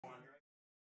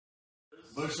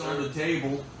Bush on the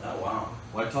table. Oh, wow.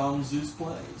 Why Tom Zeus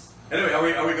plays. Anyway,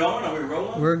 are we going? Are we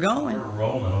rolling? We're going. We're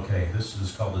rolling. Okay, this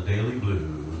is called the Daley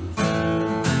Blues.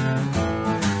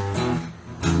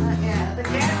 Yeah, the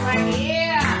cat's like,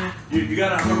 yeah. You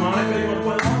got a harmonica you want to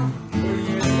play on?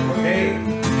 Okay.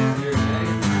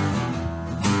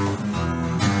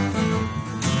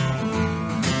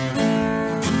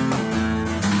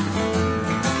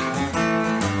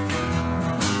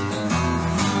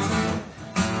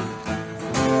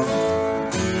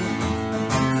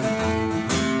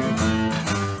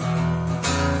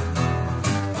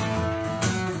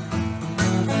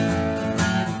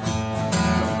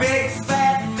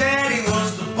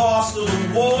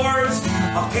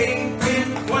 A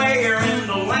kingpin player in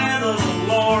the land of the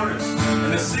lords,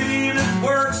 and the city that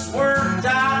worked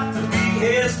out to be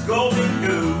his golden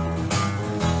goose.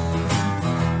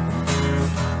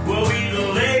 Well, we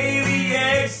lay the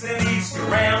eggs and he'd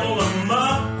scramble them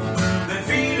up, then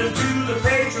feed them to the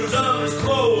patrons of his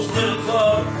closed little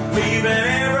club, leaving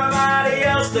everybody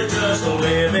else to just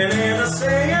living in a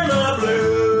singing the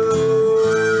blues.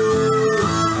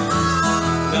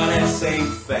 Now that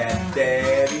same fat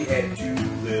daddy had two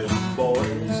little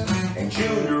boys, and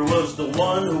Junior was the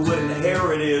one who would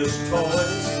inherit his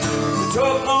toys. It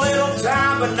took a little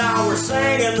time, but now we're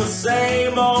singing the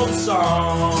same old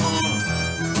song.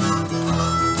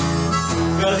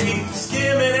 Cause he's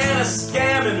skimming and a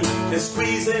scamming and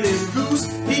squeezing his goose.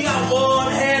 He got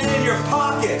one hand in your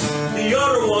pocket, the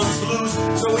other one's loose,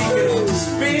 so he can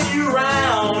spin you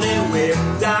round and whip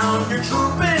down your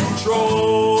trooping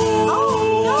troll.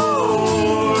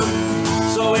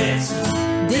 So it's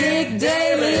Dig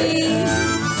Daley.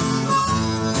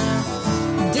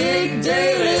 Dig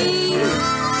Daley.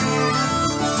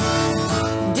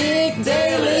 Dig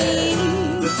Daley.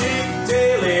 the Dig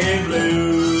Daley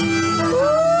Blues.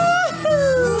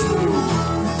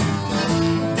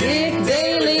 Dig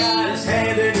Daley. Got his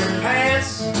hand in your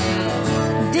pants.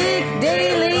 Dig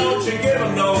Daley. Don't you give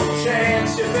him no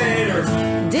chance, you better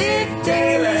Dig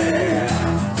Daley.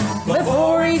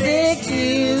 Before he digs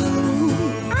you.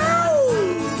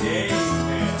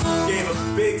 Gave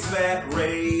a big fat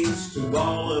raise to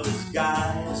all of his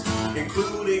guys,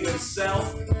 including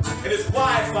himself and his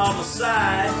wife on the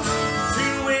side.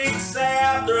 2 weeks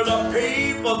after, the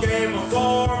people gave him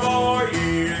 4 more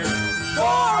years.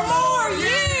 4 more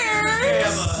years.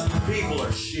 Yeah, but people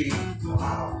are sheep.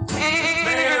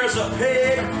 There's a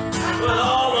pig with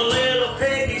all the little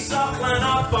piggies suckling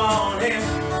up on him.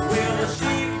 Will the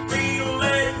sheep be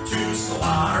led to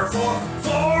slaughter for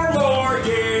 4 more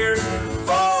years?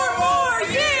 4 more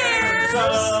years!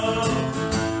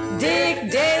 Dig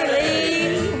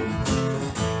Daley.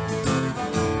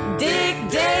 Dig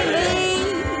Daley.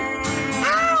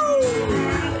 Ow!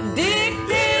 Dig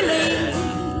Daley.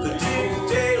 The Dig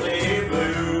Daley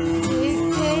Blues. Dig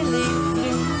Daley.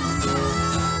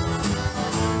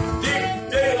 Dig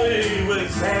Daley with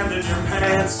his hand in your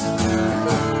pants.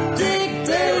 Dig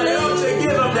Daley. Don't you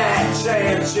give him that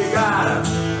chance, you gotta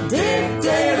Dig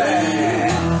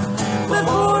Daley.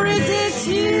 Before he digs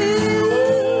you.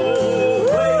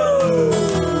 play the blues.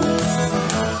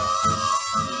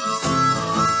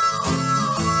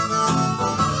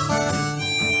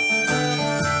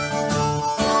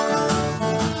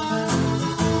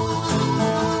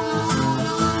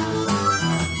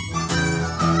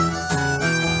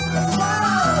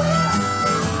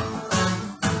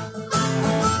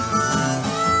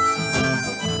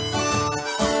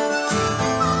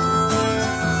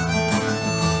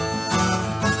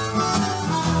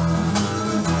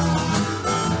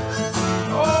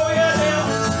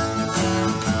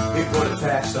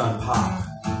 Tax on pop.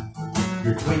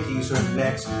 Your Twinkies are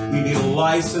next. You need a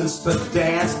license to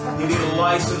dance. You need a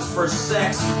license for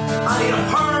sex. I need a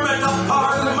permit to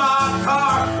park my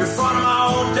car in front of my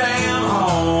own damn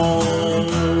home.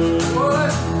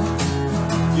 What?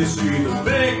 You see, the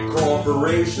big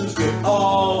corporations get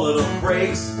all of the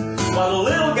breaks, while the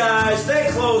little guys, they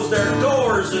close their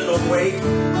doors in the wake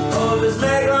of this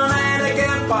megalomaniac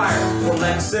empire from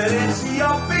exiting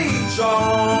yuppie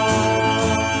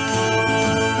jaws.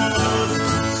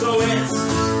 So it's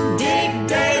Dig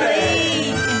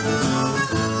Daley.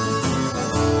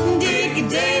 Dig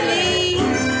Daley.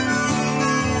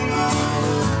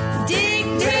 Dig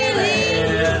Daley.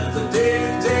 the Dig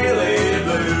Daley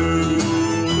Blues.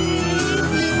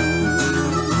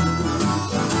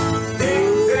 Dig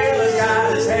Daley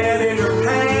got his hand in your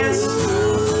pants.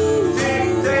 Dig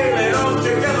Daley, don't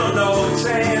you give him no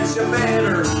chance, you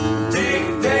better Dig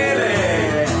Daley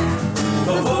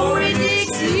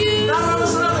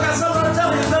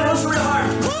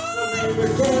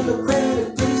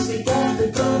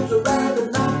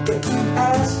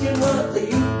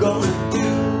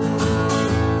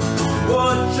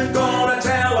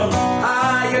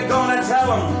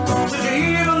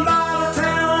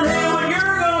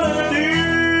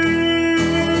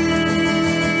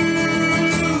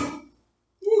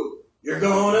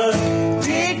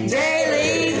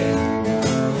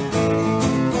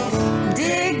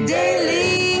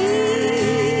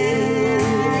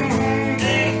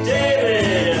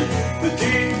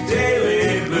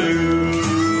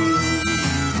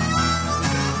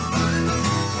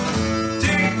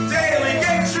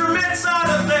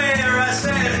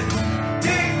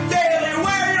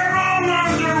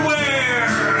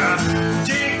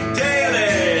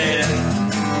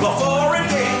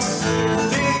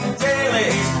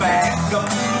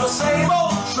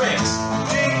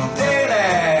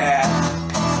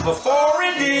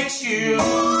gets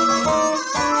you.